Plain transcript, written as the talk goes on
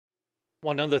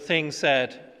One of the things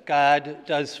that God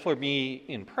does for me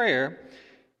in prayer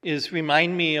is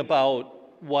remind me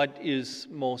about what is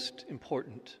most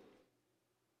important.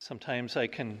 Sometimes I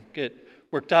can get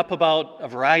worked up about a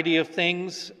variety of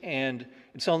things, and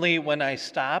it's only when I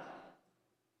stop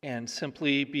and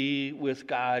simply be with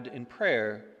God in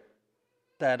prayer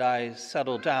that I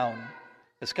settle down,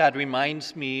 as God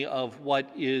reminds me of what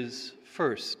is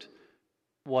first,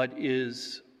 what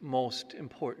is most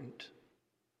important.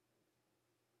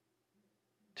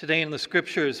 Today in the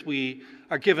Scriptures, we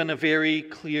are given a very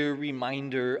clear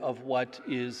reminder of what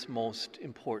is most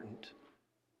important.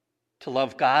 To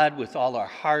love God with all our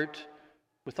heart,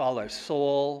 with all our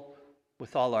soul,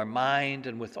 with all our mind,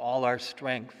 and with all our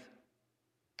strength.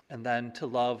 And then to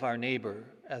love our neighbor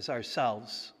as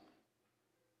ourselves.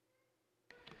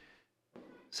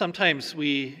 Sometimes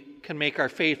we can make our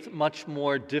faith much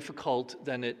more difficult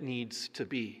than it needs to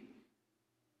be.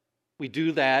 We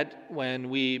do that when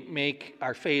we make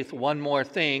our faith one more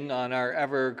thing on our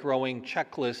ever-growing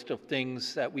checklist of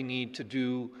things that we need to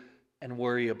do and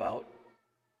worry about.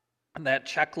 And that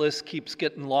checklist keeps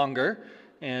getting longer,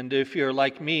 and if you're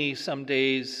like me, some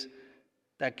days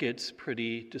that gets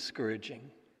pretty discouraging.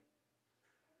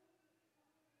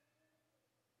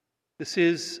 This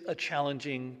is a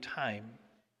challenging time,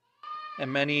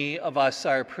 and many of us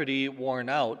are pretty worn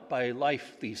out by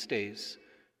life these days.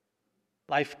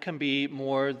 Life can be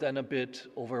more than a bit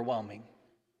overwhelming.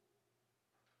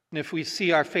 And if we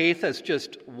see our faith as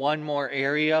just one more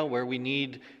area where we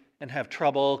need and have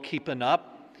trouble keeping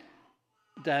up,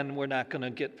 then we're not going to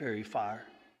get very far.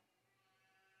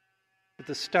 But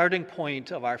the starting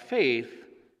point of our faith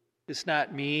is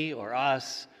not me or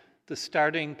us. The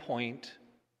starting point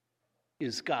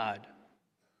is God.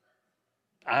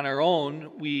 On our own,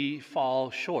 we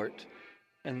fall short,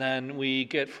 and then we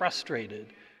get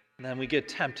frustrated. And then we get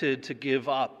tempted to give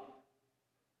up.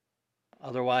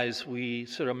 Otherwise, we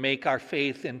sort of make our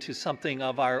faith into something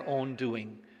of our own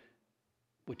doing,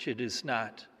 which it is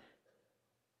not.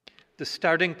 The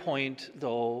starting point,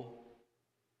 though,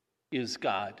 is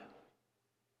God.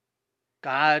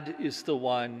 God is the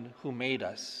one who made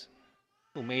us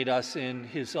in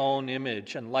his own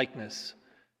image and likeness.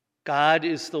 God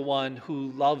is the one who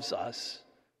loves us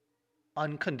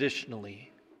unconditionally.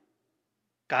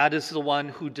 God is the one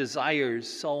who desires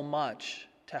so much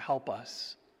to help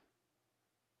us.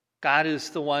 God is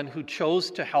the one who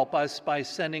chose to help us by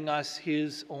sending us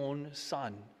his own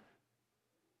Son.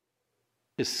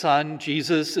 His Son,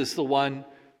 Jesus, is the one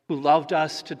who loved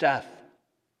us to death,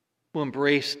 who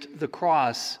embraced the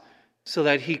cross so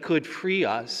that he could free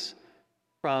us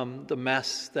from the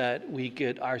mess that we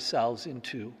get ourselves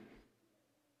into.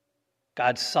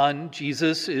 God's Son,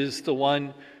 Jesus, is the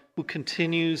one who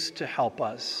continues to help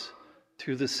us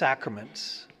through the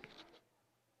sacraments.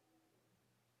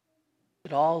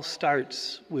 It all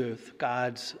starts with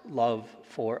God's love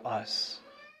for us.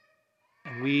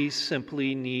 And we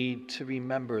simply need to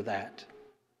remember that.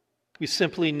 We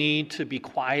simply need to be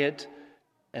quiet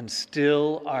and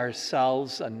still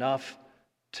ourselves enough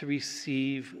to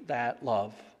receive that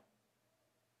love.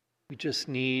 We just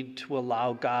need to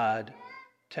allow God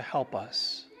to help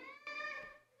us.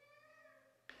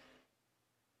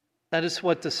 That is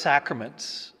what the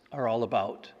sacraments are all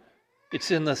about. It's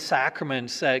in the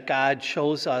sacraments that God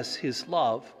shows us his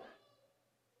love.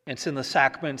 It's in the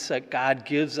sacraments that God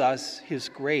gives us his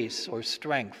grace or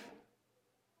strength.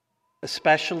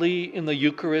 Especially in the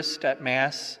Eucharist at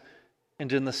Mass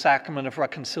and in the sacrament of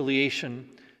reconciliation,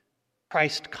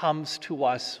 Christ comes to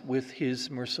us with his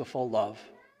merciful love.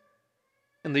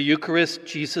 In the Eucharist,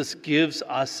 Jesus gives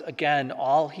us again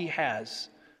all he has,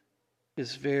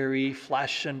 his very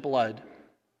flesh and blood.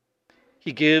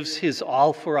 He gives his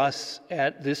all for us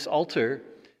at this altar,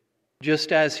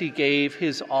 just as he gave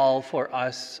his all for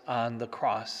us on the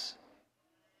cross.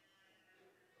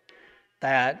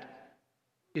 That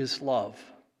is love.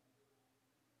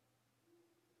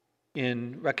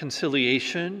 In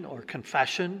reconciliation or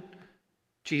confession,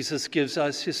 Jesus gives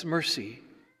us his mercy.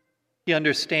 He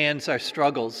understands our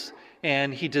struggles,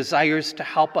 and he desires to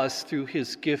help us through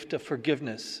his gift of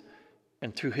forgiveness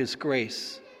and through his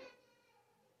grace.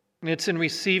 And it's in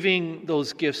receiving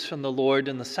those gifts from the Lord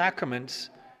in the sacraments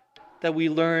that we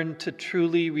learn to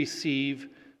truly receive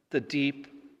the deep,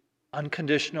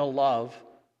 unconditional love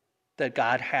that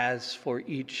God has for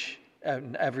each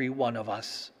and every one of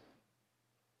us.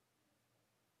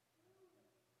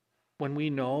 When we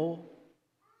know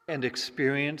and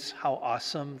experience how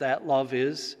awesome that love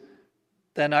is,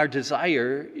 then our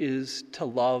desire is to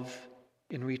love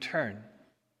in return.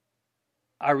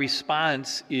 Our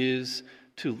response is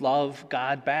to love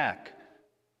God back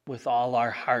with all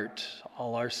our heart,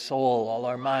 all our soul, all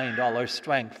our mind, all our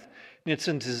strength. And it's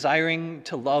in desiring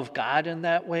to love God in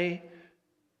that way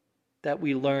that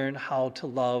we learn how to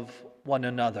love one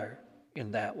another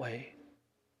in that way.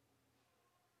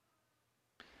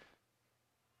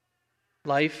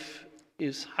 Life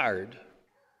is hard.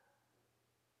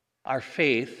 Our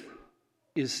faith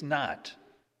is not.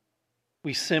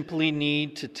 We simply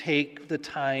need to take the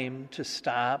time to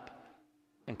stop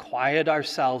and quiet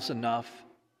ourselves enough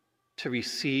to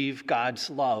receive God's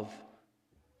love,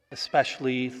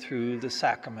 especially through the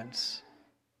sacraments.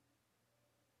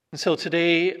 And so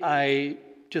today I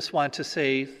just want to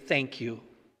say thank you.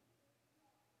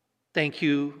 Thank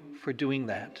you for doing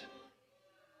that.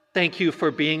 Thank you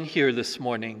for being here this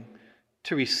morning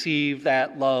to receive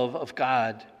that love of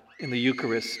God in the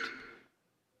Eucharist.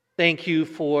 Thank you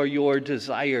for your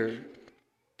desire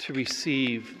to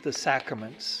receive the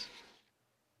sacraments.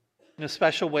 In a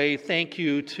special way, thank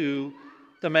you to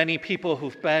the many people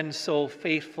who've been so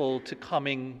faithful to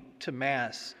coming to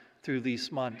Mass through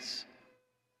these months.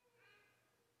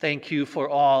 Thank you for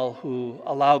all who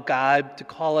allow God to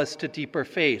call us to deeper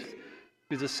faith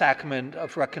through the sacrament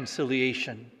of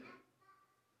reconciliation.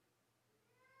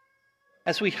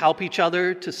 As we help each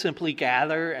other to simply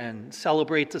gather and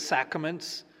celebrate the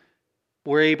sacraments,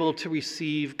 we're able to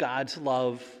receive God's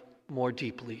love more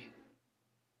deeply.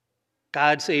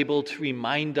 God's able to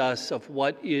remind us of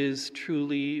what is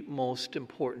truly most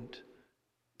important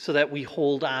so that we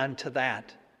hold on to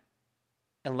that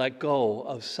and let go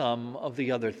of some of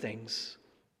the other things.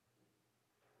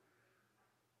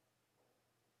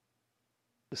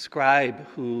 The scribe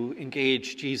who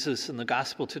engaged Jesus in the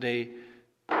gospel today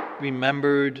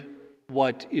remembered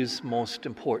what is most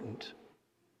important.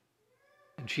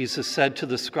 And Jesus said to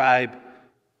the scribe,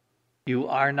 "You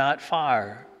are not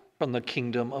far from the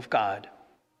kingdom of God."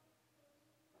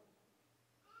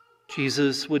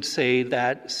 Jesus would say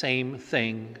that same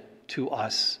thing to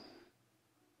us.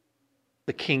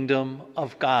 The kingdom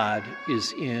of God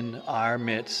is in our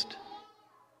midst.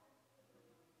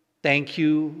 Thank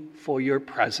you for your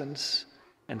presence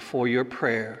and for your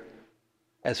prayer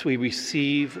as we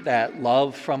receive that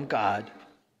love from God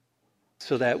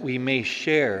so that we may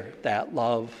share that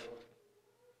love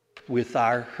with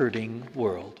our hurting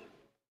world.